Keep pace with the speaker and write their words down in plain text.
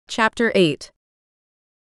Chapter 8.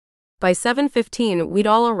 By 7:15, we'd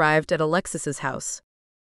all arrived at Alexis's house.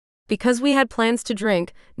 Because we had plans to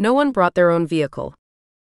drink, no one brought their own vehicle.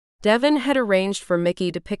 Devin had arranged for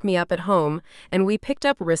Mickey to pick me up at home, and we picked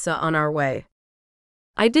up Rissa on our way.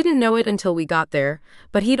 I didn't know it until we got there,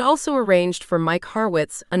 but he'd also arranged for Mike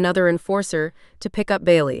Harwitz, another enforcer, to pick up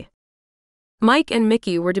Bailey. Mike and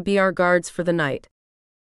Mickey were to be our guards for the night.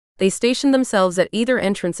 They stationed themselves at either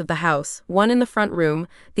entrance of the house, one in the front room,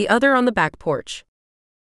 the other on the back porch.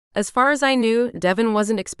 As far as I knew, Devin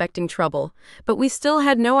wasn't expecting trouble, but we still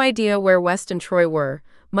had no idea where West and Troy were,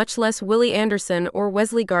 much less Willie Anderson or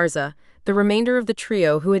Wesley Garza, the remainder of the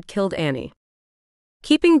trio who had killed Annie.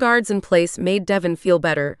 Keeping guards in place made Devin feel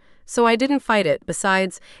better, so I didn't fight it.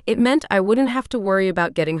 Besides, it meant I wouldn't have to worry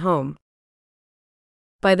about getting home.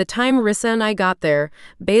 By the time Rissa and I got there,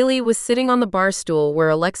 Bailey was sitting on the bar stool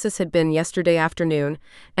where Alexis had been yesterday afternoon,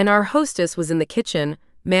 and our hostess was in the kitchen,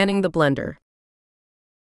 manning the blender.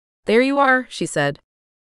 "There you are," she said.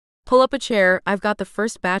 "Pull up a chair, I've got the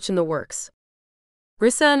first batch in the works."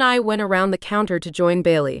 Rissa and I went around the counter to join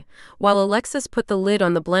Bailey, while Alexis put the lid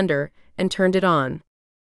on the blender and turned it on.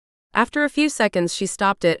 After a few seconds, she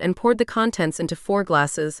stopped it and poured the contents into 4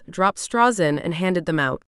 glasses, dropped straws in, and handed them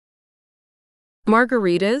out.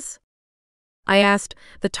 "Margaritas?" I asked,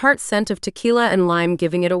 the tart scent of tequila and lime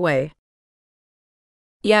giving it away.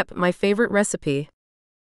 "Yep, my favorite recipe."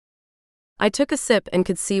 I took a sip and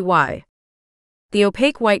could see why. The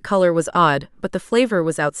opaque white color was odd, but the flavor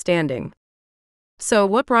was outstanding. "So,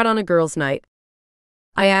 what brought on a girls' night?"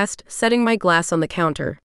 I asked, setting my glass on the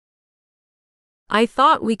counter. "I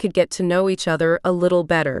thought we could get to know each other a little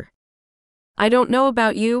better. I don't know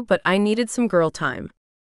about you, but I needed some girl time."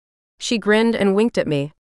 She grinned and winked at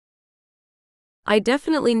me. "I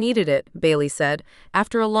definitely needed it," Bailey said,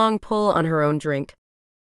 after a long pull on her own drink.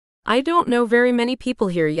 "I don't know very many people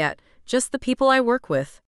here yet, just the people I work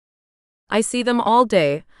with. I see them all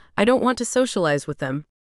day, I don't want to socialize with them.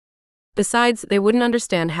 Besides, they wouldn't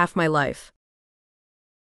understand half my life."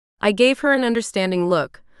 I gave her an understanding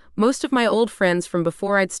look. Most of my old friends from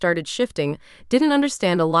before I'd started shifting didn't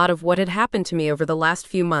understand a lot of what had happened to me over the last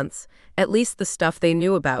few months, at least the stuff they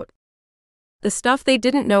knew about. The stuff they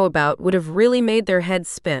didn't know about would have really made their heads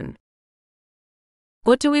spin.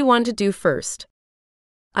 "What do we want to do first?"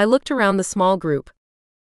 I looked around the small group.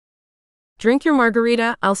 "Drink your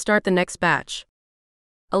margarita, I'll start the next batch."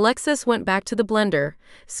 Alexis went back to the blender,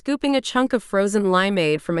 scooping a chunk of frozen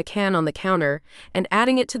limeade from a can on the counter and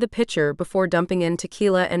adding it to the pitcher before dumping in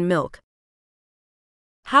tequila and milk.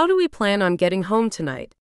 "How do we plan on getting home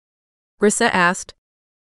tonight?" Rissa asked.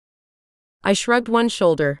 I shrugged one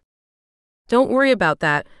shoulder. "Don't worry about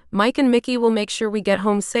that, Mike and Mickey will make sure we get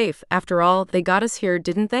home safe. After all, they got us here,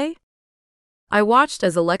 didn't they?" I watched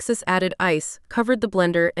as Alexis added ice, covered the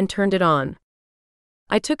blender, and turned it on.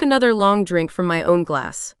 I took another long drink from my own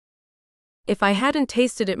glass. If I hadn't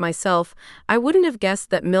tasted it myself, I wouldn't have guessed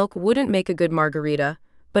that milk wouldn't make a good margarita,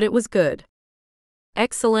 but it was good.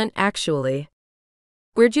 Excellent, actually.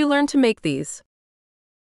 "Where'd you learn to make these?"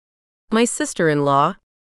 "My sister-in-law.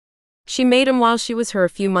 She made 'em while she was here a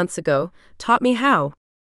few months ago, taught me how."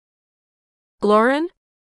 "Lauren?"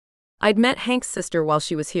 I'd met Hank's sister while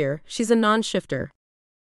she was here, she's a non-shifter.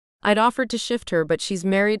 I'd offered to shift her, but she's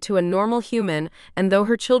married to a normal human, and though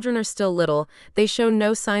her children are still little, they show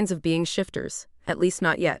no signs of being shifters, at least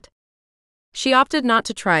not yet. She opted not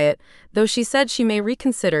to try it, though she said she may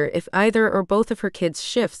reconsider if either or both of her kids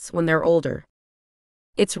shifts when they're older.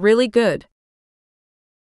 "It's really good."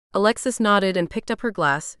 Alexis nodded and picked up her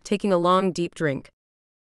glass, taking a long, deep drink.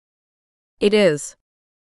 "It is."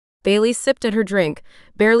 Bailey sipped at her drink,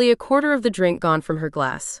 barely a quarter of the drink gone from her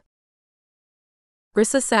glass.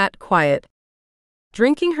 Rissa sat, quiet,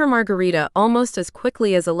 drinking her margarita almost as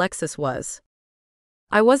quickly as Alexis was.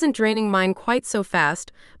 I wasn't draining mine quite so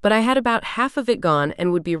fast, but I had about half of it gone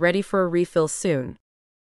and would be ready for a refill soon.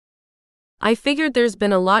 I figured there's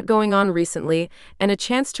been a lot going on recently, and a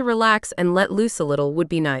chance to relax and let loose a little would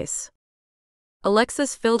be nice.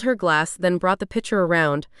 Alexis filled her glass, then brought the pitcher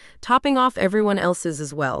around, topping off everyone else's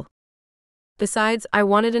as well. Besides, I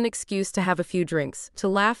wanted an excuse to have a few drinks, to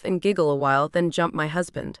laugh and giggle a while, then jump my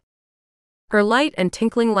husband. Her light and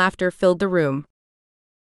tinkling laughter filled the room.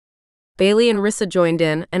 Bailey and Rissa joined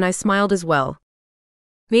in, and I smiled as well.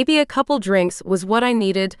 Maybe a couple drinks was what I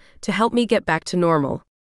needed to help me get back to normal.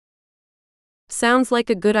 Sounds like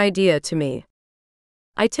a good idea to me.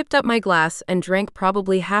 I tipped up my glass and drank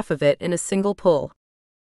probably half of it in a single pull.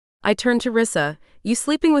 I turned to Rissa. "You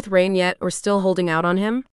sleeping with Rain yet or still holding out on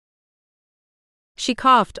him?" She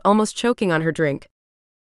coughed, almost choking on her drink.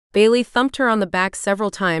 Bailey thumped her on the back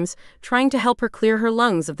several times, trying to help her clear her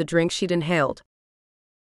lungs of the drink she'd inhaled.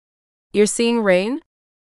 You're seeing rain?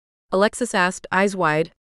 Alexis asked, eyes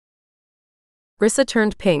wide. Rissa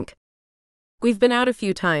turned pink. We've been out a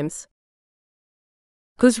few times.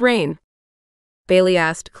 Who's Rain? Bailey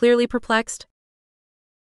asked, clearly perplexed.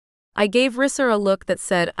 I gave Rissa a look that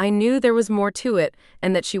said I knew there was more to it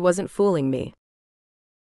and that she wasn't fooling me.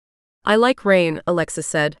 I like Rain, Alexis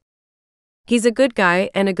said. He's a good guy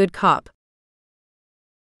and a good cop.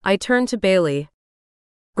 I turned to Bailey.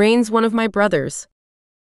 Rain's one of my brothers.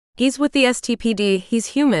 He's with the STPD, he's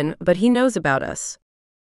human, but he knows about us.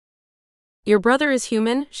 Your brother is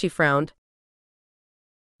human? She frowned.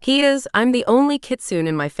 He is, I'm the only Kitsune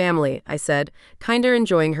in my family, I said, kinda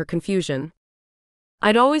enjoying her confusion.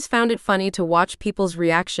 I'd always found it funny to watch people's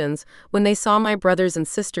reactions when they saw my brothers and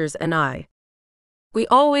sisters and I. We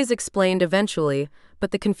always explained eventually, but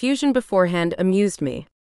the confusion beforehand amused me.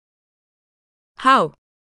 How?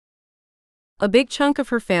 A big chunk of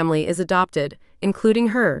her family is adopted, including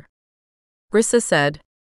her. Rissa said.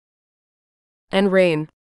 And Rain.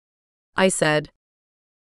 I said.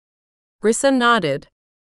 Rissa nodded.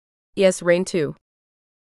 Yes, Rain too.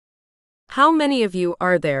 How many of you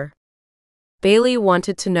are there? Bailey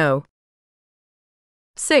wanted to know.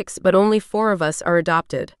 6, but only 4 of us are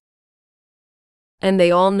adopted. And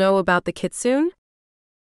they all know about the Kitsune?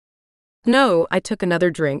 No, I took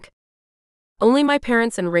another drink. Only my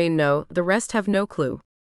parents and Rain know, the rest have no clue.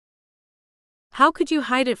 How could you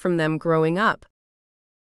hide it from them growing up?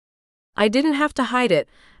 I didn't have to hide it.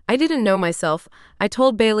 I didn't know myself. I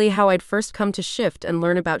told Bailey how I'd first come to shift and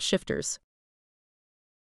learn about shifters.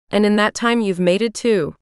 And in that time you've mated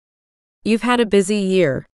too. You've had a busy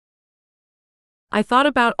year. I thought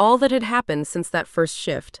about all that had happened since that first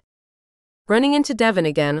shift. Running into Devon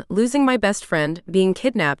again, losing my best friend, being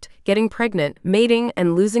kidnapped, getting pregnant, mating,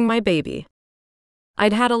 and losing my baby.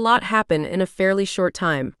 I'd had a lot happen in a fairly short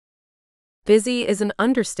time. Busy is an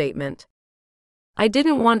understatement. I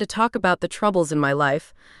didn't want to talk about the troubles in my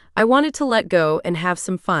life. I wanted to let go and have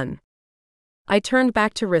some fun. I turned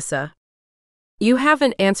back to Rissa. You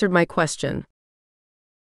haven't answered my question.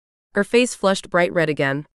 Her face flushed bright red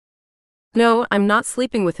again. No, I'm not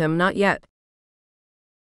sleeping with him, not yet.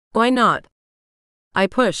 Why not? I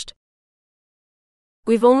pushed.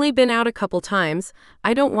 We've only been out a couple times,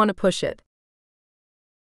 I don't want to push it.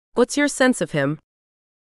 What's your sense of him?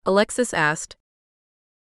 Alexis asked.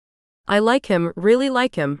 I like him, really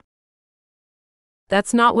like him.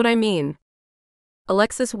 That's not what I mean.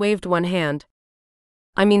 Alexis waved one hand.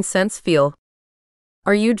 I mean sense, feel.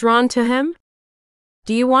 Are you drawn to him?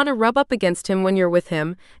 Do you want to rub up against him when you're with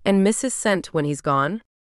him and miss his scent when he's gone?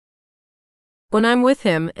 When I'm with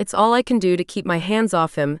him, it's all I can do to keep my hands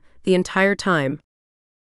off him the entire time.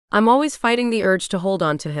 I'm always fighting the urge to hold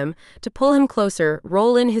on to him, to pull him closer,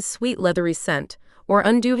 roll in his sweet leathery scent, or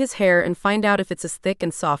undo his hair and find out if it's as thick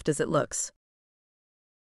and soft as it looks.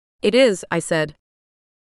 It is, I said.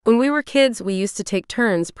 When we were kids, we used to take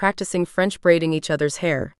turns practicing French braiding each other's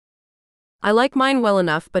hair. I like mine well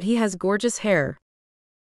enough, but he has gorgeous hair.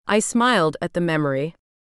 I smiled at the memory.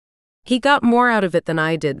 He got more out of it than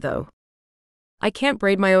I did, though. I can't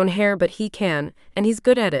braid my own hair, but he can, and he's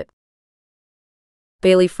good at it.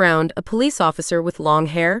 Bailey frowned. A police officer with long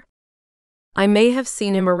hair? I may have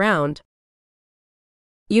seen him around.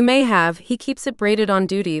 You may have, he keeps it braided on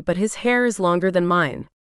duty, but his hair is longer than mine.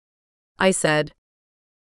 I said.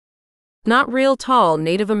 Not real tall,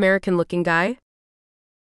 Native American-looking guy?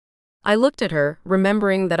 I looked at her,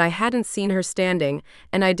 remembering that I hadn't seen her standing,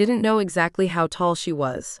 and I didn't know exactly how tall she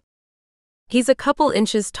was. He's a couple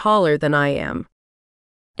inches taller than I am.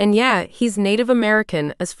 And yeah, he's Native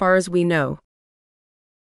American as far as we know.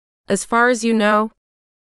 As far as you know?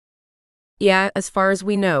 Yeah, as far as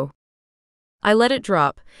we know. I let it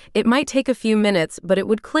drop. It might take a few minutes, but it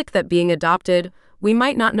would click that being adopted, we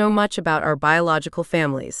might not know much about our biological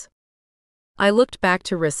families. I looked back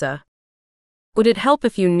to Rissa. Would it help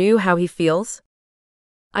if you knew how he feels?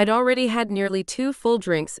 I'd already had nearly 2 full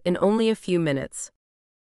drinks in only a few minutes.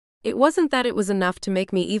 It wasn't that it was enough to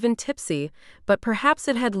make me even tipsy, but perhaps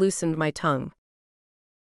it had loosened my tongue.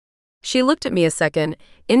 She looked at me a second,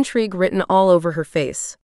 intrigue written all over her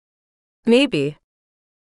face. Maybe.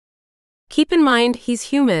 Keep in mind, he's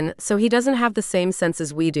human, so he doesn't have the same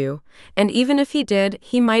senses we do, and even if he did,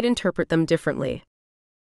 he might interpret them differently.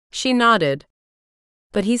 She nodded.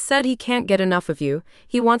 But he said he can't get enough of you,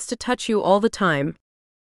 he wants to touch you all the time.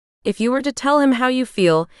 If you were to tell him how you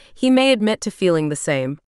feel, he may admit to feeling the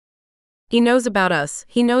same. He knows about us,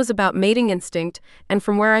 he knows about mating instinct, and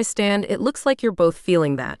from where I stand, it looks like you're both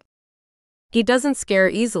feeling that. He doesn't scare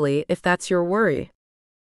easily, if that's your worry.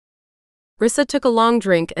 Rissa took a long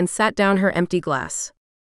drink and sat down her empty glass.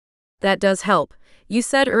 That does help. You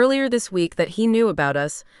said earlier this week that he knew about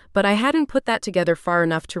us, but I hadn't put that together far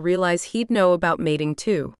enough to realize he'd know about mating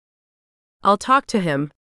too. I'll talk to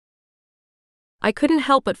him. I couldn't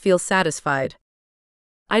help but feel satisfied.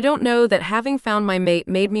 I don't know that having found my mate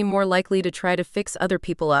made me more likely to try to fix other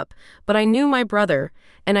people up, but I knew my brother,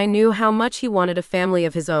 and I knew how much he wanted a family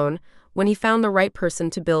of his own when he found the right person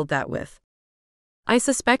to build that with. I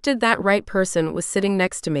suspected that right person was sitting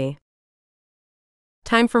next to me.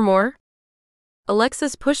 Time for more?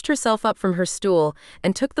 Alexis pushed herself up from her stool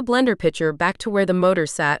and took the blender pitcher back to where the motor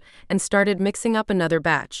sat and started mixing up another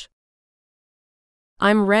batch.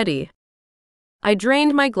 I'm ready. I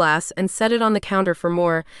drained my glass and set it on the counter for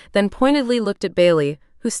more, then pointedly looked at Bailey,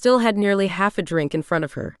 who still had nearly half a drink in front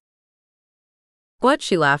of her. What?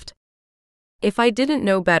 She laughed. If I didn't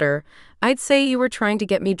know better, I'd say you were trying to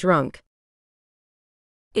get me drunk.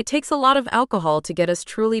 It takes a lot of alcohol to get us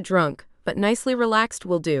truly drunk, but nicely relaxed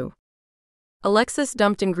will do. Alexis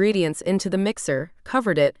dumped ingredients into the mixer,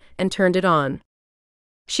 covered it, and turned it on.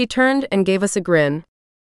 She turned and gave us a grin.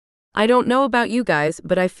 I don't know about you guys,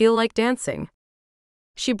 but I feel like dancing.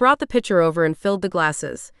 She brought the pitcher over and filled the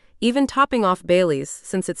glasses, even topping off Bailey's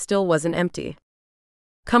since it still wasn't empty.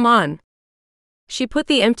 Come on. She put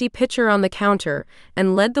the empty pitcher on the counter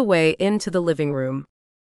and led the way into the living room.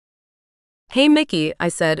 Hey Mickey, I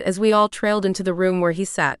said as we all trailed into the room where he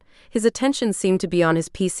sat. His attention seemed to be on his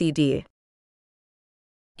PCD.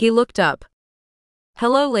 He looked up.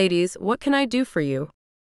 Hello ladies, what can I do for you?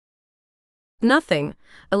 Nothing.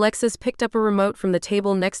 Alexis picked up a remote from the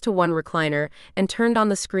table next to one recliner and turned on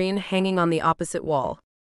the screen hanging on the opposite wall.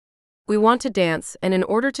 We want to dance, and in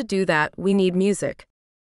order to do that, we need music.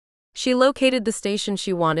 She located the station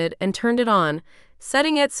she wanted and turned it on,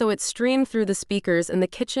 setting it so it streamed through the speakers in the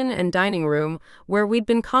kitchen and dining room where we'd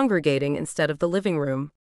been congregating instead of the living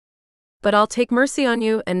room. But I'll take mercy on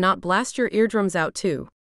you and not blast your eardrums out too.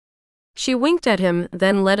 She winked at him,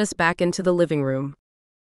 then led us back into the living room.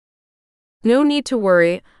 No need to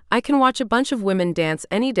worry, I can watch a bunch of women dance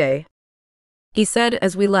any day, he said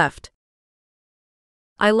as we left.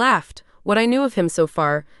 I laughed. What I knew of him so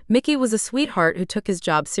far, Mickey was a sweetheart who took his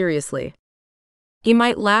job seriously. He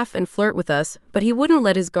might laugh and flirt with us, but he wouldn't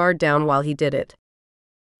let his guard down while he did it.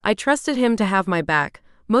 I trusted him to have my back,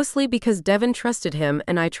 mostly because Devin trusted him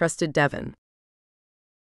and I trusted Devin.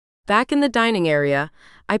 Back in the dining area,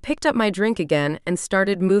 I picked up my drink again and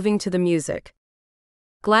started moving to the music.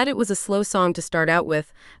 Glad it was a slow song to start out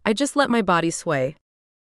with, I just let my body sway.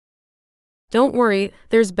 Don't worry,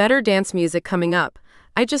 there's better dance music coming up.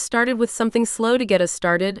 I just started with something slow to get us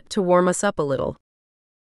started, to warm us up a little.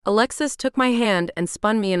 Alexis took my hand and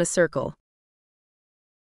spun me in a circle.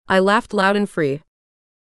 I laughed loud and free.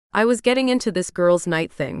 I was getting into this girls'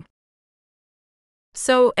 night thing.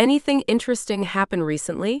 So, anything interesting happened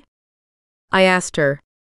recently? I asked her.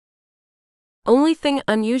 Only thing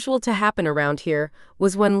unusual to happen around here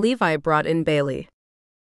was when Levi brought in Bailey.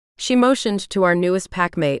 She motioned to our newest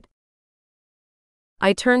packmate.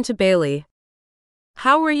 I turned to Bailey.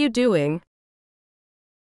 How are you doing?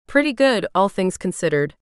 Pretty good, all things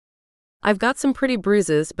considered. I've got some pretty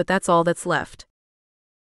bruises, but that's all that's left.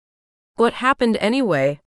 What happened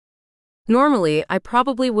anyway? Normally, I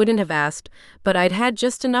probably wouldn't have asked, but I'd had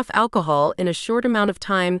just enough alcohol in a short amount of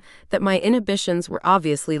time that my inhibitions were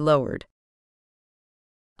obviously lowered.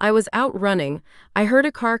 I was out running. I heard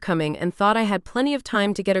a car coming and thought I had plenty of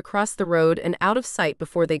time to get across the road and out of sight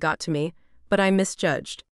before they got to me, but I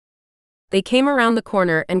misjudged. They came around the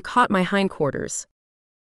corner and caught my hindquarters.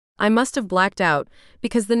 I must have blacked out,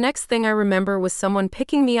 because the next thing I remember was someone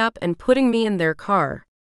picking me up and putting me in their car.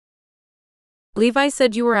 Levi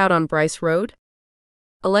said you were out on Bryce Road?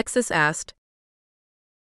 Alexis asked.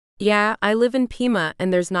 Yeah, I live in Pima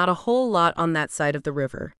and there's not a whole lot on that side of the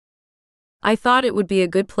river. I thought it would be a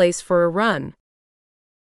good place for a run.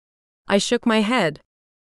 I shook my head.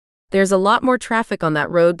 There's a lot more traffic on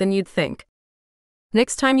that road than you'd think.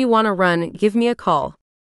 Next time you want to run, give me a call.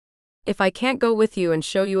 If I can't go with you and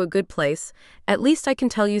show you a good place, at least I can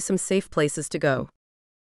tell you some safe places to go.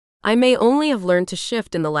 I may only have learned to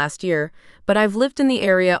shift in the last year, but I've lived in the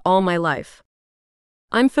area all my life.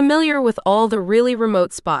 I'm familiar with all the really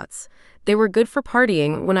remote spots. They were good for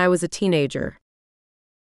partying when I was a teenager.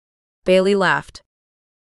 Bailey laughed.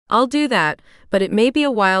 I'll do that, but it may be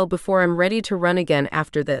a while before I'm ready to run again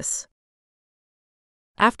after this.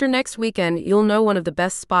 After next weekend, you'll know one of the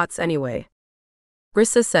best spots anyway.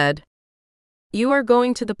 Rissa said. You are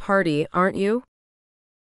going to the party, aren't you?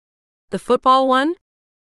 The football one?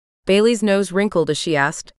 Bailey's nose wrinkled as she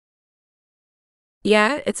asked.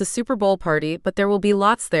 Yeah, it's a Super Bowl party, but there will be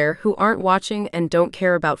lots there who aren't watching and don't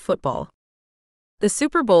care about football. The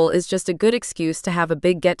Super Bowl is just a good excuse to have a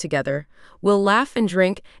big get together. We'll laugh and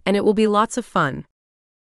drink, and it will be lots of fun.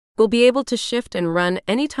 We'll be able to shift and run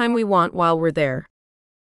anytime we want while we're there.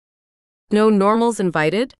 No normals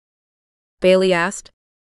invited? Bailey asked.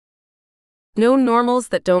 No normals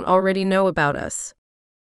that don't already know about us.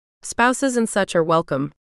 Spouses and such are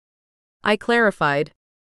welcome. I clarified.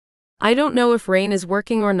 I don't know if Rain is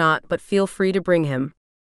working or not, but feel free to bring him.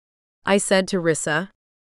 I said to Rissa.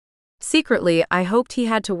 Secretly, I hoped he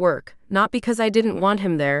had to work, not because I didn't want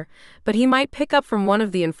him there, but he might pick up from one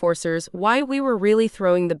of the enforcers why we were really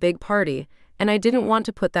throwing the big party, and I didn't want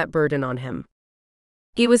to put that burden on him.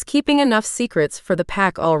 He was keeping enough secrets for the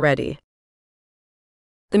pack already.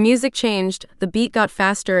 The music changed, the beat got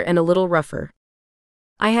faster and a little rougher.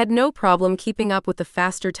 I had no problem keeping up with the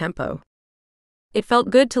faster tempo. It felt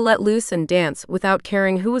good to let loose and dance without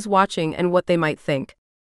caring who was watching and what they might think.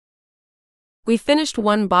 We finished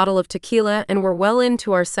one bottle of tequila and were well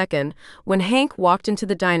into our second when Hank walked into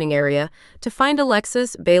the dining area to find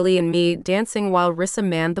Alexis, Bailey, and me dancing while Rissa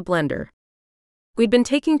manned the blender. We'd been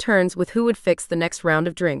taking turns with who would fix the next round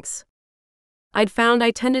of drinks. I'd found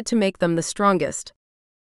I tended to make them the strongest.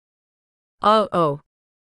 Oh.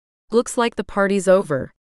 Looks like the party's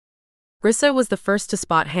over. Rissa was the first to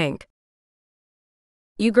spot Hank.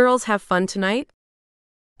 You girls have fun tonight?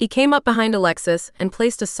 He came up behind Alexis and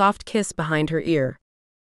placed a soft kiss behind her ear.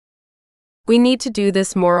 We need to do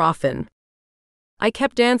this more often. I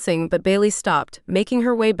kept dancing, but Bailey stopped, making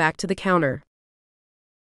her way back to the counter.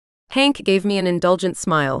 Hank gave me an indulgent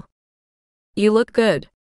smile. You look good.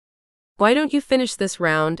 Why don't you finish this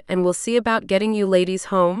round and we'll see about getting you ladies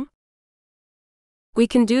home? We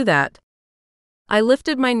can do that. I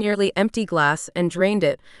lifted my nearly empty glass and drained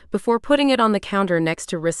it before putting it on the counter next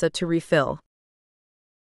to Rissa to refill.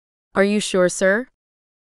 Are you sure, sir?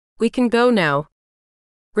 We can go now.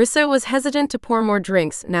 Rissa was hesitant to pour more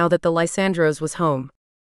drinks now that the Lysandros was home.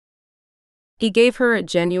 He gave her a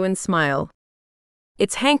genuine smile.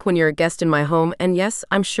 It's Hank when you're a guest in my home, and yes,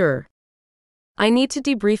 I'm sure. I need to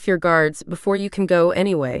debrief your guards before you can go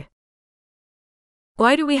anyway.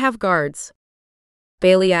 Why do we have guards?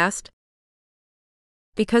 Bailey asked.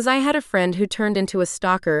 Because I had a friend who turned into a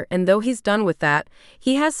stalker, and though he's done with that,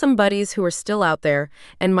 he has some buddies who are still out there,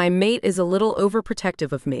 and my mate is a little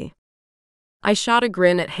overprotective of me. I shot a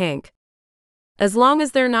grin at Hank. As long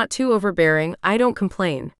as they're not too overbearing, I don't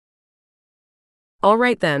complain. All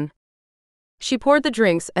right then. She poured the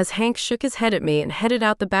drinks as Hank shook his head at me and headed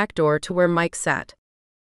out the back door to where Mike sat.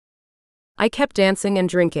 I kept dancing and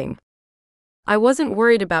drinking. I wasn't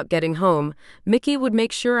worried about getting home. Mickey would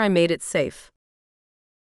make sure I made it safe.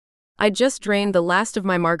 I just drained the last of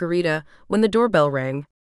my margarita when the doorbell rang.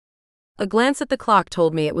 A glance at the clock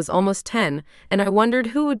told me it was almost 10, and I wondered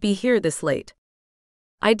who would be here this late.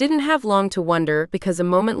 I didn't have long to wonder because a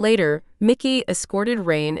moment later, Mickey escorted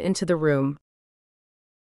Rain into the room.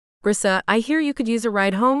 Rissa, I hear you could use a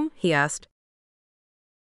ride home? He asked.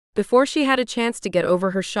 Before she had a chance to get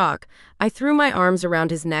over her shock, I threw my arms around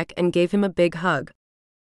his neck and gave him a big hug.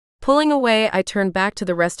 Pulling away, I turned back to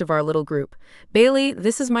the rest of our little group. Bailey,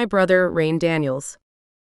 this is my brother, Rain Daniels.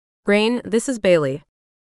 Rain, this is Bailey.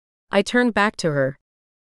 I turned back to her.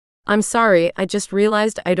 I'm sorry, I just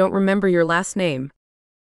realized I don't remember your last name.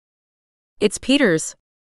 It's Peters.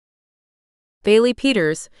 Bailey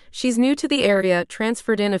Peters, she's new to the area,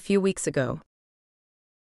 transferred in a few weeks ago.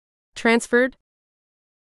 Transferred?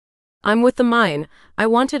 I'm with the mine. I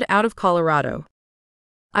wanted out of Colorado.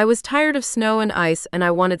 I was tired of snow and ice and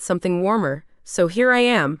I wanted something warmer, so here I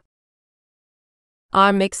am.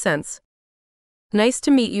 Ah, makes sense. Nice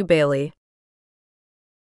to meet you, Bailey.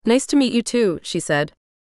 Nice to meet you too, she said.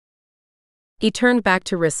 He turned back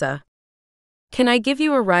to Rissa. Can I give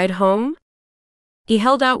you a ride home? He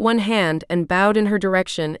held out one hand and bowed in her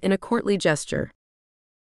direction in a courtly gesture.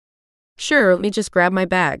 Sure, let me just grab my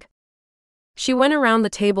bag. She went around the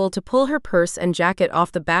table to pull her purse and jacket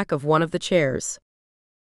off the back of one of the chairs.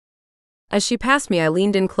 As she passed me, I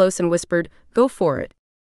leaned in close and whispered, "Go for it."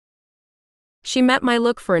 She met my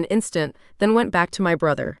look for an instant, then went back to my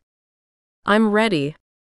brother. I'm ready.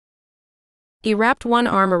 He wrapped one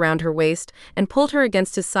arm around her waist and pulled her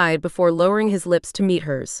against his side before lowering his lips to meet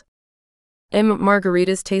hers.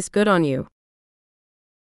 Margaritas taste good on you.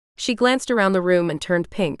 She glanced around the room and turned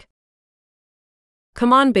pink.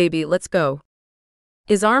 Come on, baby, let's go.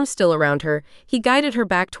 His arm still around her, he guided her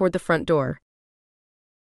back toward the front door.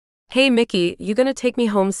 Hey Mickey, you gonna take me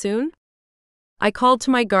home soon? I called to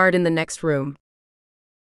my guard in the next room.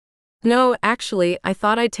 No, actually, I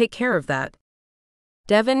thought I'd take care of that.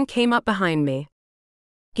 Devin came up behind me.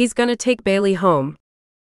 He's gonna take Bailey home.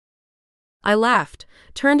 I laughed,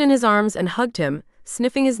 turned in his arms and hugged him,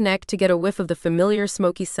 sniffing his neck to get a whiff of the familiar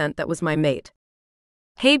smoky scent that was my mate.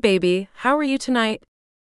 Hey baby, how are you tonight?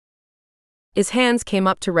 His hands came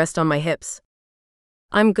up to rest on my hips.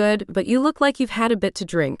 I'm good, but you look like you've had a bit to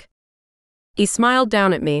drink. He smiled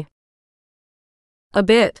down at me. A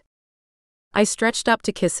bit. I stretched up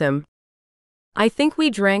to kiss him. I think we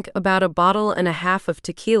drank about 1.5 bottles of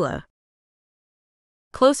tequila.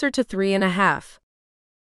 Closer to 3.5.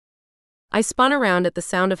 I spun around at the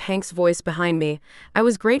sound of Hank's voice behind me. I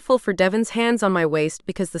was grateful for Devon's hands on my waist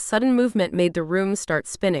because the sudden movement made the room start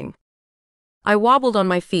spinning. I wobbled on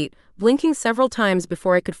my feet, blinking several times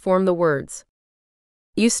before I could form the words.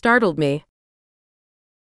 You startled me.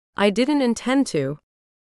 I didn't intend to.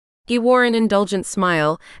 He wore an indulgent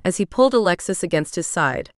smile as he pulled Alexis against his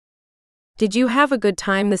side. Did you have a good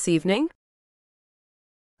time this evening?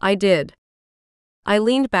 I did. I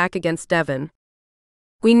leaned back against Devon.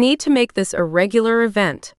 We need to make this a regular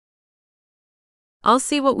event. I'll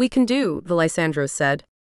see what we can do, the Lysandro said.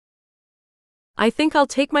 I think I'll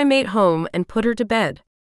take my mate home and put her to bed.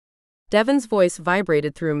 Devon's voice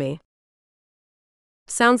vibrated through me.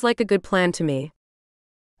 Sounds like a good plan to me.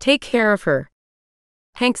 Take care of her,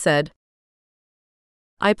 Hank said.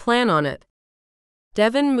 I plan on it.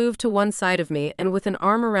 Devon moved to one side of me and with an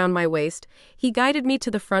arm around my waist, he guided me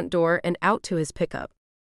to the front door and out to his pickup.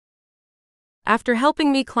 After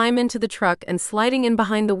helping me climb into the truck and sliding in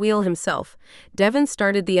behind the wheel himself, Devon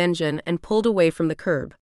started the engine and pulled away from the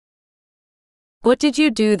curb. What did you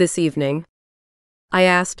do this evening? I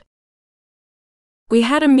asked. We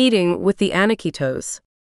had a meeting with the Anikitos.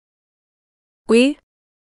 We?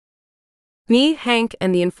 Me, Hank,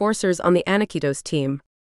 and the enforcers on the Anikitos team.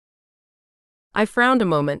 I frowned a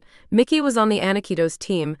moment. Mickey was on the Anikitos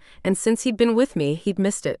team, and since he'd been with me, he'd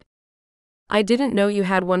missed it. I didn't know you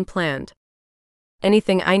had one planned.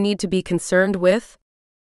 Anything I need to be concerned with?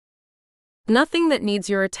 Nothing that needs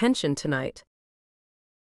your attention tonight.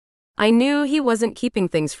 I knew he wasn't keeping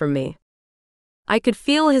things from me. I could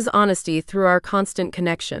feel his honesty through our constant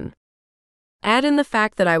connection. Add in the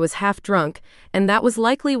fact that I was half drunk, and that was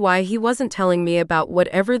likely why he wasn't telling me about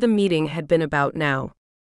whatever the meeting had been about now.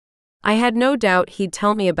 I had no doubt he'd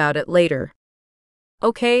tell me about it later.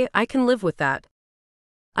 Okay, I can live with that.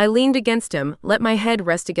 I leaned against him, let my head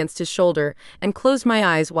rest against his shoulder, and closed my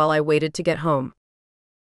eyes while I waited to get home.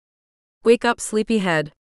 Wake up,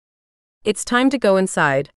 sleepyhead. It's time to go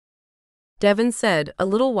inside, Devon said a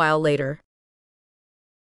little while later.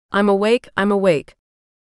 I'm awake.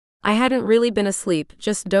 I hadn't really been asleep,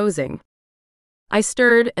 just dozing. I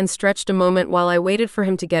stirred and stretched a moment while I waited for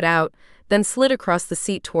him to get out, then slid across the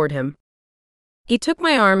seat toward him. He took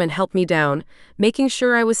my arm and helped me down, making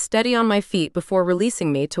sure I was steady on my feet before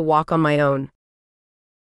releasing me to walk on my own.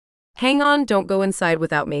 Hang on, don't go inside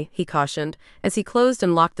without me, he cautioned, as he closed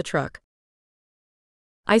and locked the truck.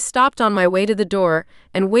 I stopped on my way to the door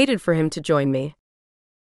and waited for him to join me.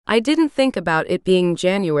 I didn't think about it being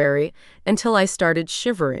January until I started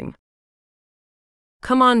shivering.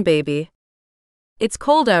 Come on, baby. It's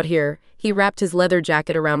cold out here, he wrapped his leather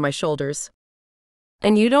jacket around my shoulders.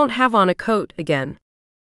 And you don't have on a coat again.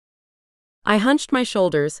 I hunched my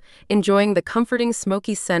shoulders, enjoying the comforting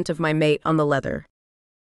smoky scent of my mate on the leather.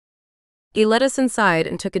 He led us inside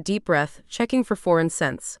and took a deep breath, checking for foreign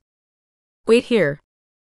scents. Wait here.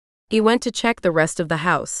 He went to check the rest of the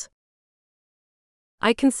house.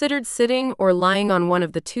 I considered sitting or lying on one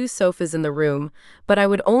of the 2 sofas in the room, but I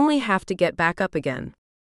would only have to get back up again.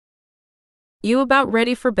 You about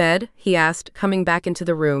ready for bed? He asked, coming back into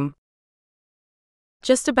the room.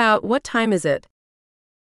 Just about. What time is it?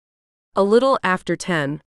 A little after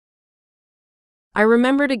 10. I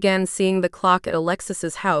remembered again seeing the clock at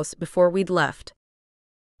Alexis's house before we'd left.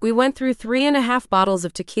 We went through 3.5 bottles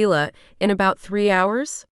of tequila in about 3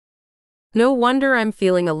 hours? No wonder I'm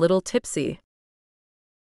feeling a little tipsy.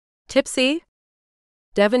 Tipsy?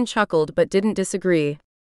 Devon chuckled but didn't disagree.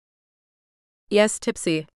 Yes,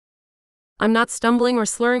 tipsy. I'm not stumbling or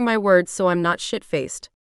slurring my words, so I'm not shit-faced.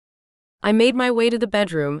 I made my way to the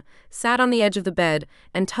bedroom, sat on the edge of the bed,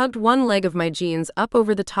 and tugged one leg of my jeans up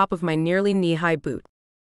over the top of my nearly knee-high boot.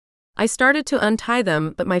 I started to untie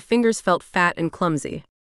them, but my fingers felt fat and clumsy.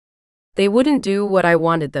 They wouldn't do what I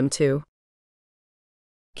wanted them to.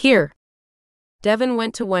 Here. Devon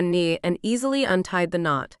went to one knee and easily untied the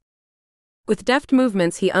knot. With deft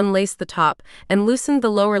movements, he unlaced the top and loosened the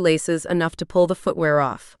lower laces enough to pull the footwear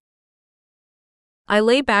off. I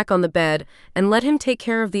lay back on the bed and let him take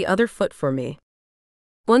care of the other foot for me.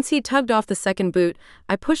 Once he tugged off the second boot,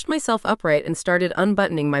 I pushed myself upright and started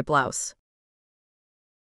unbuttoning my blouse.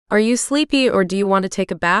 Are you sleepy or do you want to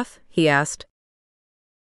take a bath? He asked.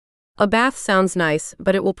 A bath sounds nice,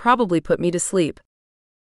 but it will probably put me to sleep.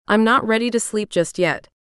 I'm not ready to sleep just yet.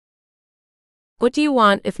 What do you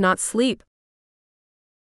want if not sleep?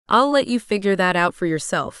 I'll let you figure that out for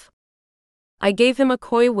yourself. I gave him a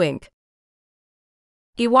coy wink.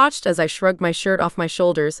 He watched as I shrugged my shirt off my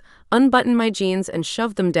shoulders, unbuttoned my jeans and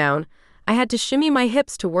shoved them down. I had to shimmy my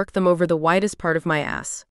hips to work them over the widest part of my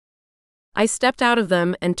ass. I stepped out of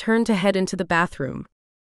them and turned to head into the bathroom.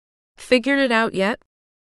 Figured it out yet?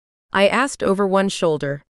 I asked over one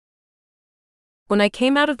shoulder. When I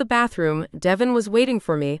came out of the bathroom, Devin was waiting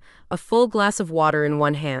for me, a full glass of water in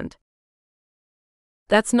one hand.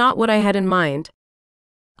 That's not what I had in mind.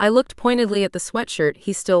 I looked pointedly at the sweatshirt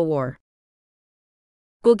he still wore.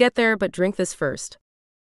 We'll get there, but drink this first.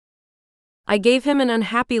 I gave him an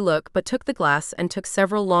unhappy look but took the glass and took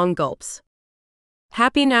several long gulps.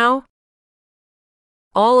 Happy now?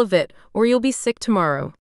 All of it, or you'll be sick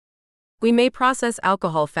tomorrow. We may process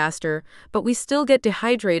alcohol faster, but we still get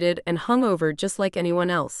dehydrated and hungover just like anyone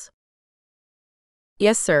else.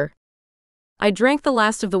 Yes, sir. I drank the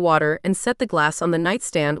last of the water and set the glass on the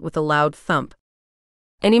nightstand with a loud thump.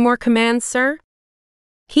 Any more commands, sir?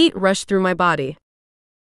 Heat rushed through my body.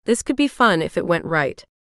 This could be fun if it went right.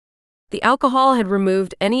 The alcohol had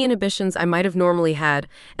removed any inhibitions I might have normally had,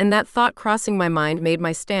 and that thought crossing my mind made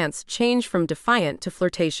my stance change from defiant to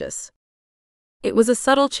flirtatious. It was a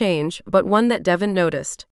subtle change, but one that Devin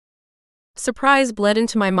noticed. Surprise bled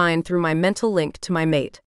into my mind through my mental link to my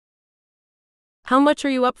mate. How much are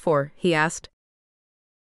you up for? He asked.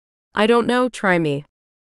 I don't know, try me.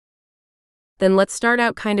 Then let's start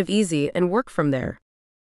out kind of easy and work from there.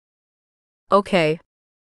 Okay.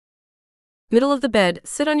 Middle of the bed,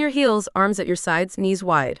 sit on your heels, arms at your sides, knees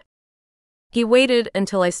wide. He waited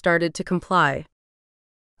until I started to comply.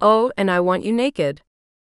 Oh, and I want you naked.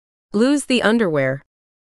 Lose the underwear.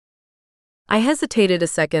 I hesitated a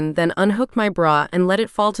second, then unhooked my bra and let it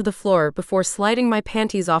fall to the floor before sliding my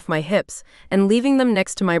panties off my hips and leaving them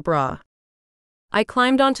next to my bra. I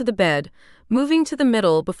climbed onto the bed, moving to the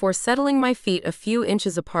middle before settling my feet a few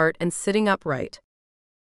inches apart and sitting upright.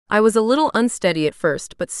 I was a little unsteady at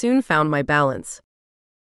first, but soon found my balance.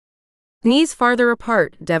 Knees farther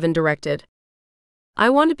apart, Devin directed. I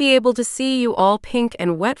want to be able to see you all pink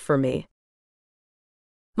and wet for me.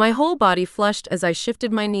 My whole body flushed as I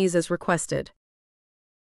shifted my knees as requested.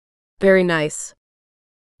 Very nice.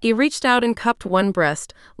 He reached out and cupped one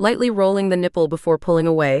breast, lightly rolling the nipple before pulling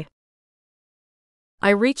away. I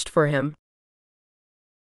reached for him.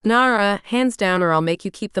 Nara, hands down or I'll make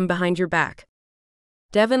you keep them behind your back.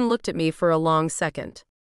 Devin looked at me for a long second.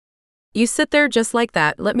 You sit there just like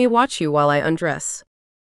that, let me watch you while I undress.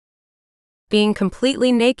 Being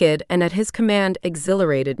completely naked and at his command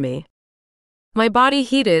exhilarated me. My body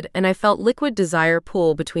heated and I felt liquid desire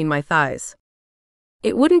pool between my thighs.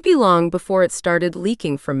 It wouldn't be long before it started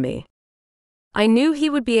leaking from me. I knew he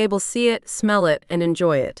would be able to see it, smell it, and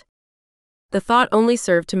enjoy it. The thought only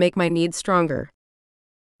served to make my need stronger.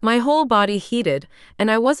 My whole body heated, and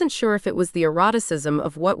I wasn't sure if it was the eroticism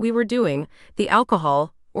of what we were doing, the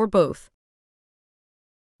alcohol, or both.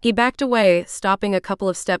 He backed away, stopping a couple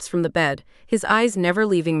of steps from the bed, his eyes never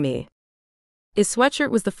leaving me. His sweatshirt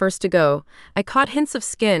was the first to go. I caught hints of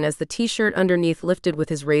skin as the t-shirt underneath lifted with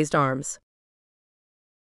his raised arms.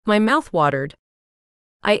 My mouth watered.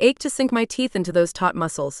 I ached to sink my teeth into those taut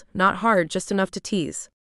muscles, not hard, just enough to tease.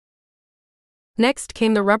 Next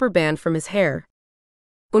came the rubber band from his hair.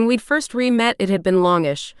 When we'd first re-met, it had been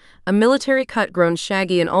longish, a military cut grown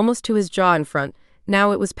shaggy and almost to his jaw in front.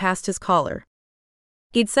 Now it was past his collar.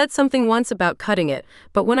 He'd said something once about cutting it,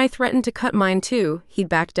 but when I threatened to cut mine too, he'd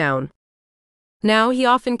back down. Now he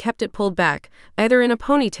often kept it pulled back, either in a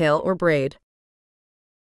ponytail or braid.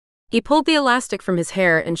 He pulled the elastic from his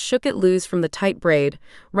hair and shook it loose from the tight braid,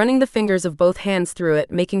 running the fingers of both hands through it,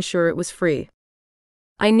 making sure it was free.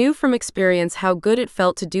 I knew from experience how good it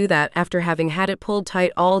felt to do that after having had it pulled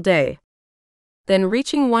tight all day. Then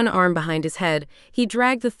reaching one arm behind his head, he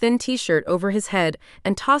dragged the thin t-shirt over his head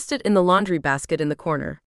and tossed it in the laundry basket in the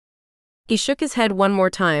corner. He shook his head one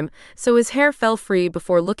more time, so his hair fell free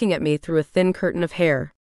before looking at me through a thin curtain of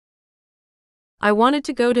hair. I wanted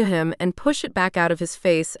to go to him and push it back out of his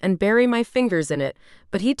face and bury my fingers in it,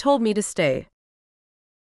 but he told me to stay.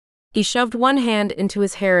 He shoved one hand into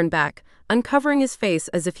his hair and back, uncovering his face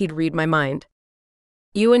as if he'd read my mind.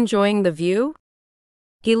 You enjoying the view?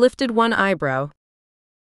 He lifted one eyebrow.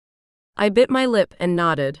 I bit my lip and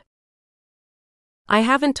nodded. I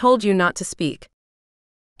haven't told you not to speak.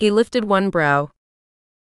 He lifted one brow.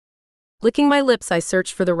 Licking my lips, I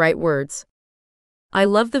searched for the right words. I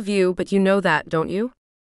love the view, but you know that, don't you?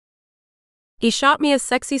 He shot me a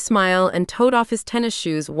sexy smile and toed off his tennis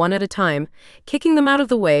shoes one at a time, kicking them out of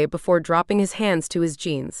the way before dropping his hands to his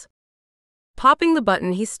jeans. Popping the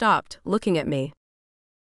button, he stopped, looking at me.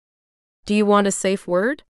 "Do you want a safe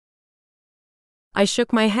word?" I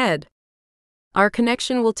shook my head. "Our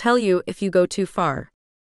connection will tell you if you go too far."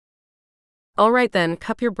 "All right then,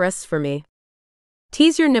 cup your breasts for me.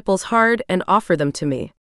 Tease your nipples hard and offer them to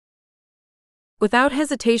me." Without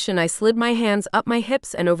hesitation, I slid my hands up my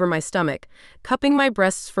hips and over my stomach, cupping my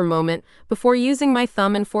breasts for a moment before using my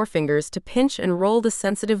thumb and forefingers to pinch and roll the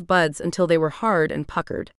sensitive buds until they were hard and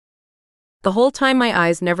puckered. The whole time my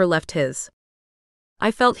eyes never left his. I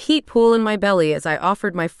felt heat pool in my belly as I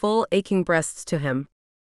offered my full, aching breasts to him.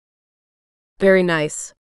 "Very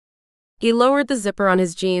nice." He lowered the zipper on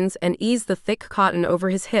his jeans and eased the thick cotton over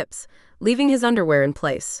his hips, leaving his underwear in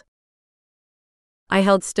place. I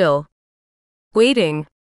held still, waiting.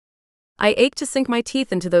 I ached to sink my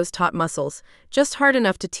teeth into those taut muscles, just hard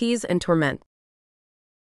enough to tease and torment.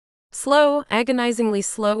 Slow, agonizingly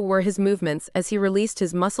slow were his movements as he released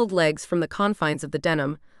his muscled legs from the confines of the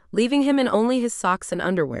denim, leaving him in only his socks and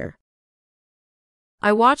underwear.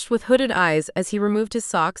 I watched with hooded eyes as he removed his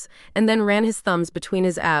socks and then ran his thumbs between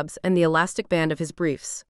his abs and the elastic band of his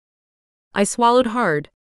briefs. I swallowed hard.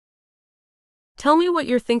 "Tell me what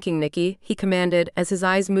you're thinking, Nickie," he commanded as his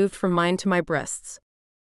eyes moved from mine to my breasts.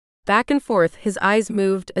 Back and forth, his eyes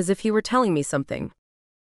moved as if he were telling me something.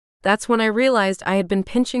 That's when I realized I had been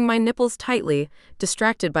pinching my nipples tightly,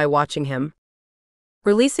 distracted by watching him.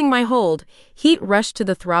 Releasing my hold, heat rushed to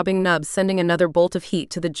the throbbing nubs, sending another bolt of heat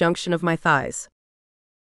to the junction of my thighs.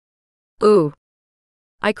 "Ooh!"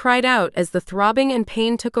 I cried out as the throbbing and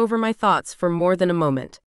pain took over my thoughts for more than a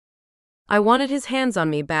moment. I wanted his hands on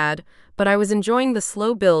me bad, but I was enjoying the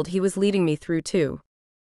slow build he was leading me through too.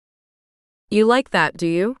 "You like that, do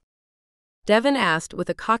you?" Devin asked with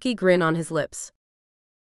a cocky grin on his lips.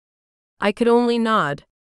 I could only nod.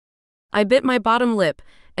 I bit my bottom lip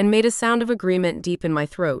and made a sound of agreement deep in my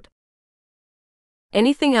throat.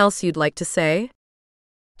 "Anything else you'd like to say?"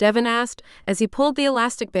 Devin asked as he pulled the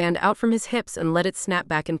elastic band out from his hips and let it snap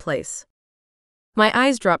back in place. My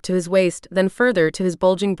eyes dropped to his waist, then further to his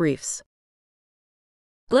bulging briefs.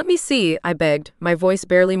 "Let me see," I begged, my voice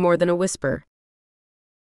barely more than a whisper.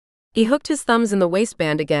 He hooked his thumbs in the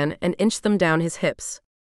waistband again and inched them down his hips.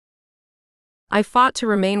 I fought to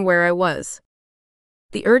remain where I was.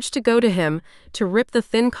 The urge to go to him, to rip the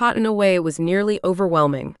thin cotton away, was nearly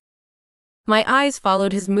overwhelming. My eyes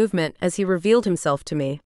followed his movement as he revealed himself to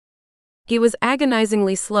me. He was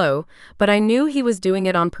agonizingly slow, but I knew he was doing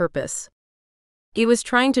it on purpose. He was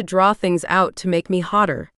trying to draw things out to make me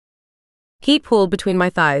hotter. Heat pooled between my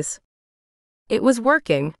thighs. It was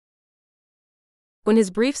working. When his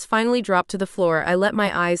briefs finally dropped to the floor, I let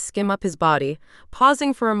my eyes skim up his body,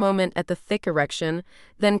 pausing for a moment at the thick erection,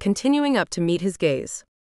 then continuing up to meet his gaze.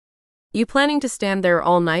 "You planning to stand there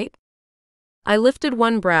all night?" I lifted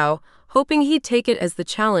one brow, hoping he'd take it as the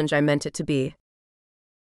challenge I meant it to be.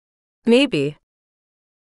 "Maybe."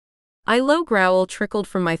 A low growl trickled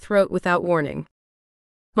from my throat without warning.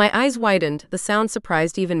 My eyes widened, the sound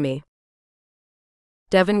surprised even me.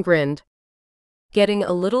 Devin grinned. "Getting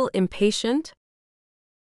a little impatient?"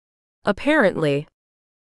 "Apparently."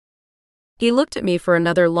 He looked at me for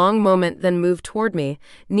another long moment, then moved toward me.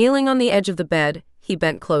 Kneeling on the edge of the bed, he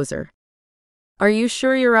bent closer. "Are you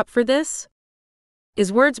sure you're up for this?"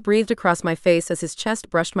 His words breathed across my face as his chest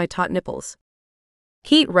brushed my taut nipples.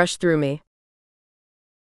 Heat rushed through me.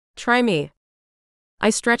 "Try me." I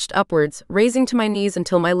stretched upwards, raising to my knees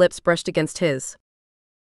until my lips brushed against his.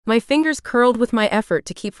 My fingers curled with my effort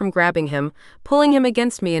to keep from grabbing him, pulling him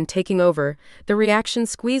against me and taking over. The reaction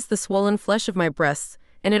squeezed the swollen flesh of my breasts,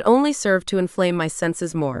 and it only served to inflame my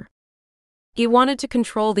senses more. He wanted to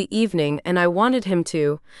control the evening, and I wanted him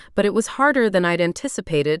to, but it was harder than I'd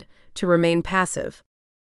anticipated to remain passive.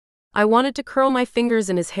 I wanted to curl my fingers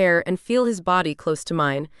in his hair and feel his body close to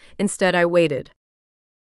mine. Instead, I waited.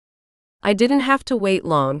 I didn't have to wait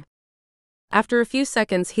long. After a few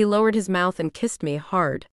seconds, he lowered his mouth and kissed me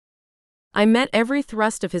hard. I met every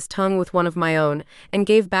thrust of his tongue with one of my own and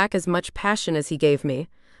gave back as much passion as he gave me,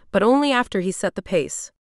 but only after he set the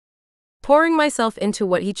pace. Pouring myself into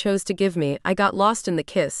what he chose to give me, I got lost in the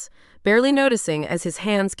kiss, barely noticing as his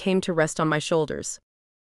hands came to rest on my shoulders.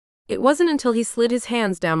 It wasn't until he slid his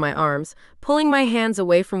hands down my arms, pulling my hands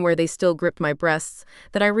away from where they still gripped my breasts,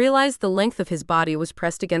 that I realized the length of his body was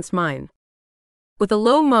pressed against mine. With a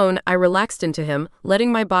low moan, I relaxed into him,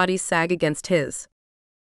 letting my body sag against his.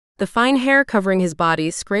 The fine hair covering his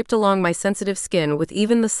body scraped along my sensitive skin with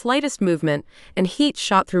even the slightest movement, and heat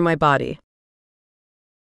shot through my body.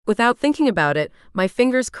 Without thinking about it, my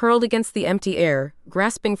fingers curled against the empty air,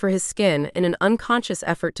 grasping for his skin in an unconscious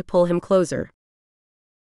effort to pull him closer.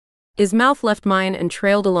 His mouth left mine and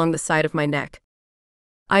trailed along the side of my neck.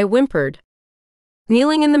 I whimpered.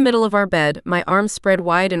 Kneeling in the middle of our bed, my arms spread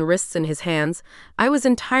wide and wrists in his hands, I was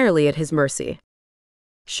entirely at his mercy.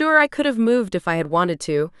 Sure, I could have moved if I had wanted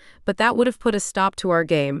to, but that would have put a stop to our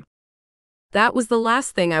game. That was the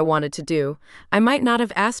last thing I wanted to do. I might not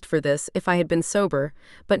have asked for this if I had been sober,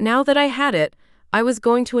 but now that I had it, I was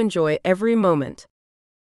going to enjoy every moment.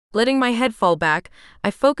 Letting my head fall back,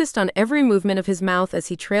 I focused on every movement of his mouth as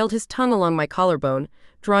he trailed his tongue along my collarbone,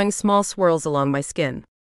 drawing small swirls along my skin.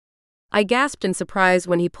 I gasped in surprise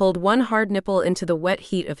when he pulled one hard nipple into the wet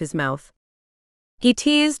heat of his mouth. He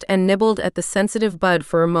teased and nibbled at the sensitive bud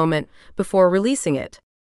for a moment before releasing it.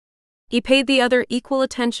 He paid the other equal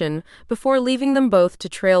attention before leaving them both to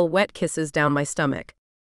trail wet kisses down my stomach.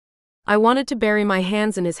 I wanted to bury my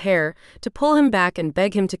hands in his hair, to pull him back and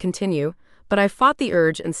beg him to continue, but I fought the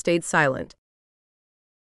urge and stayed silent.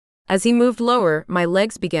 As he moved lower, my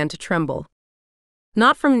legs began to tremble.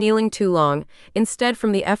 Not from kneeling too long, instead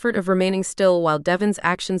from the effort of remaining still while Devon's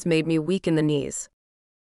actions made me weak in the knees.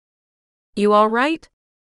 "You all right?"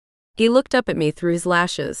 He looked up at me through his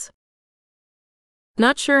lashes.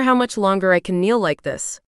 "Not sure how much longer I can kneel like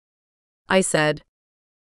this," I said.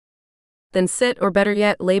 "Then sit, or better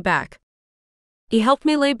yet, lay back." He helped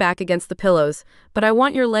me lay back against the pillows, but I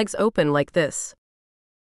want your legs open like this.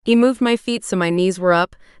 He moved my feet so my knees were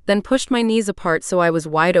up, then pushed my knees apart so I was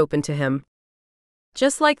wide open to him.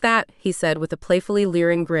 "Just like that," he said with a playfully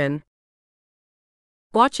leering grin.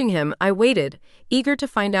 Watching him, I waited, eager to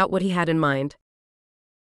find out what he had in mind.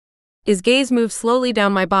 His gaze moved slowly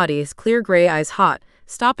down my body, his clear gray eyes hot,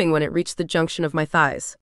 stopping when it reached the junction of my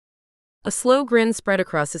thighs. A slow grin spread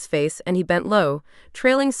across his face and he bent low,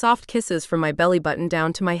 trailing soft kisses from my belly button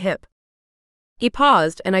down to my hip. He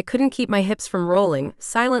paused and I couldn't keep my hips from rolling,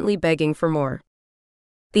 silently begging for more.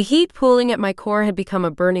 The heat pooling at my core had become a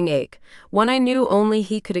burning ache, one I knew only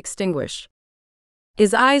he could extinguish.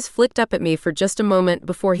 His eyes flicked up at me for just a moment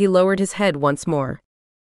before he lowered his head once more.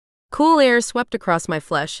 Cool air swept across my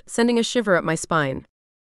flesh, sending a shiver up my spine.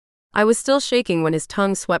 I was still shaking when his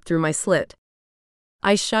tongue swept through my slit.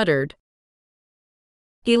 I shuddered.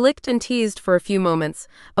 He licked and teased for a few moments,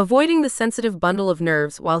 avoiding the sensitive bundle of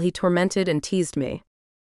nerves while he tormented and teased me.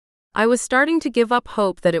 I was starting to give up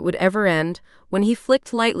hope that it would ever end when he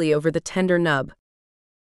flicked lightly over the tender nub.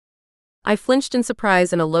 I flinched in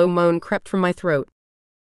surprise and a low moan crept from my throat.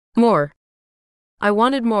 More. I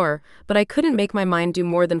wanted more, but I couldn't make my mind do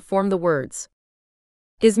more than form the words.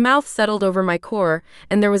 His mouth settled over my core,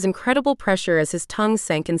 and there was incredible pressure as his tongue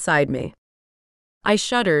sank inside me. I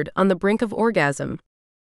shuddered, on the brink of orgasm.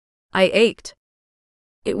 I ached.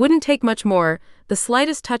 It wouldn't take much more, the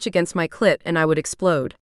slightest touch against my clit and I would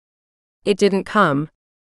explode. It didn't come.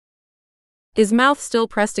 His mouth still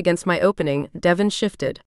pressed against my opening, Devon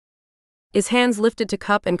shifted. His hands lifted to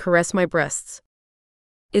cup and caress my breasts.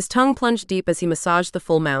 His tongue plunged deep as he massaged the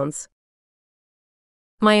full mounds.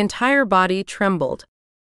 My entire body trembled.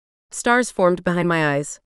 Stars formed behind my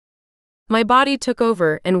eyes. My body took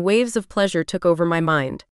over and waves of pleasure took over my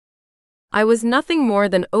mind. I was nothing more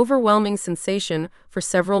than overwhelming sensation for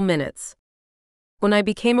several minutes. When I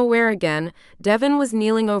became aware again, Devon was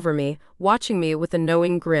kneeling over me, watching me with a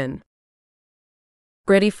knowing grin.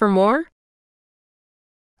 "Ready for more?"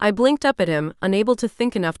 I blinked up at him, unable to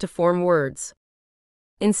think enough to form words.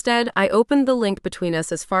 Instead, I opened the link between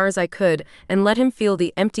us as far as I could and let him feel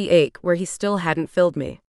the empty ache where he still hadn't filled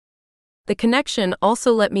me. The connection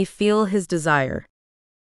also let me feel his desire.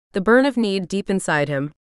 The burn of need deep inside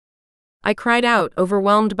him. I cried out,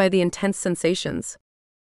 overwhelmed by the intense sensations.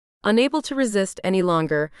 Unable to resist any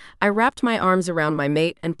longer, I wrapped my arms around my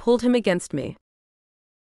mate and pulled him against me.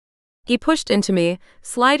 He pushed into me,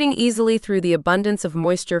 sliding easily through the abundance of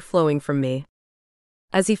moisture flowing from me.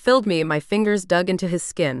 As he filled me, my fingers dug into his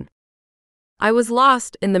skin. I was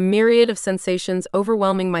lost in the myriad of sensations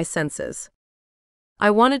overwhelming my senses.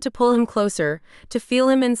 I wanted to pull him closer, to feel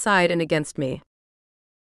him inside and against me.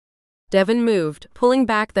 Devon moved, pulling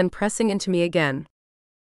back then pressing into me again.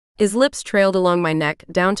 His lips trailed along my neck,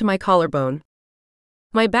 down to my collarbone.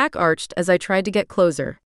 My back arched as I tried to get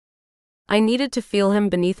closer. I needed to feel him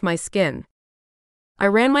beneath my skin. I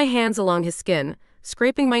ran my hands along his skin,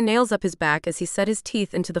 scraping my nails up his back as he set his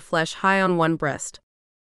teeth into the flesh high on one breast.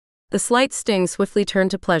 The slight sting swiftly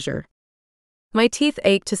turned to pleasure. My teeth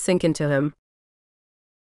ached to sink into him.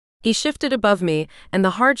 He shifted above me, and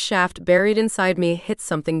the hard shaft buried inside me hit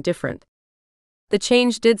something different. The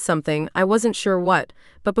change did something, I wasn't sure what,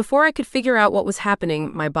 but before I could figure out what was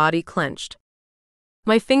happening, my body clenched.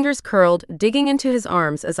 My fingers curled, digging into his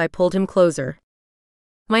arms as I pulled him closer.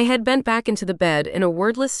 My head bent back into the bed in a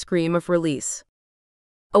wordless scream of release.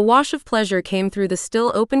 A wash of pleasure came through the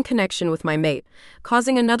still open connection with my mate,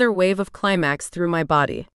 causing another wave of climax through my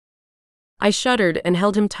body. I shuddered and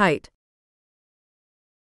held him tight,